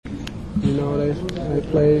You know, they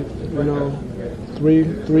played, you know,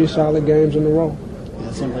 three solid games in a row. Is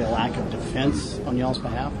it simply a lack of defense on y'all's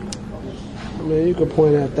behalf? I mean, you could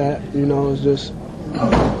point at that. You know, it's just,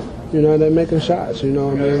 you know, they're making shots. You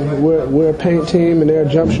know, I mean, we're a paint team and they're a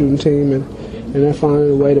jump shooting team, and they're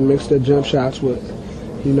finding a way to mix their jump shots with,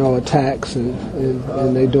 you know, attacks, and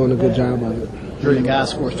they're doing a good job of it. Drew, the guy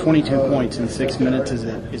scores 22 points in 6 minutes.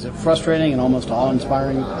 Is it frustrating and almost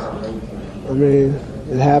awe-inspiring? I mean,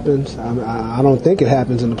 it happens. I don't think it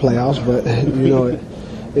happens in the playoffs, but you know,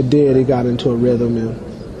 it did. He got into a rhythm,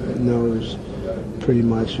 and you know, it was pretty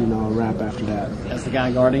much, you know, a wrap after that. As the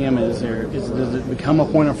guy guarding him, does it become a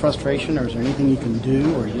point of frustration, or is there anything you can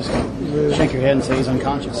do, or you just shake your head and say he's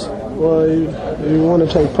unconscious? Well, you want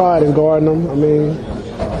to take pride in guarding him. I mean,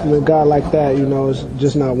 a guy like that, you know, it's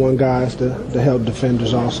just not one guy. It's the help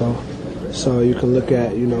defenders also. So you can look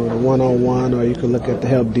at, you know, the one-on-one, or you can look at the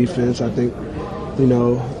help defense. I think, you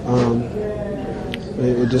know,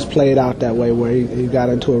 it just played out that way where he got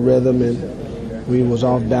into a rhythm, and we was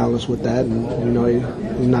off balance with that, and you know,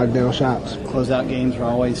 he knocked down shots. Closeout games are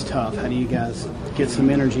always tough. How do you guys get some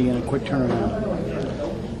energy in a quick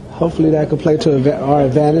turnaround? Hopefully that could play to our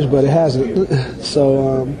advantage, but it hasn't.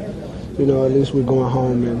 So, you know, at least we're going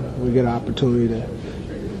home and we get an opportunity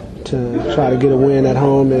to try to get a win at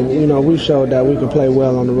home. And, you know, we showed that we could play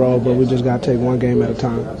well on the road, but we just got to take one game at a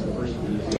time.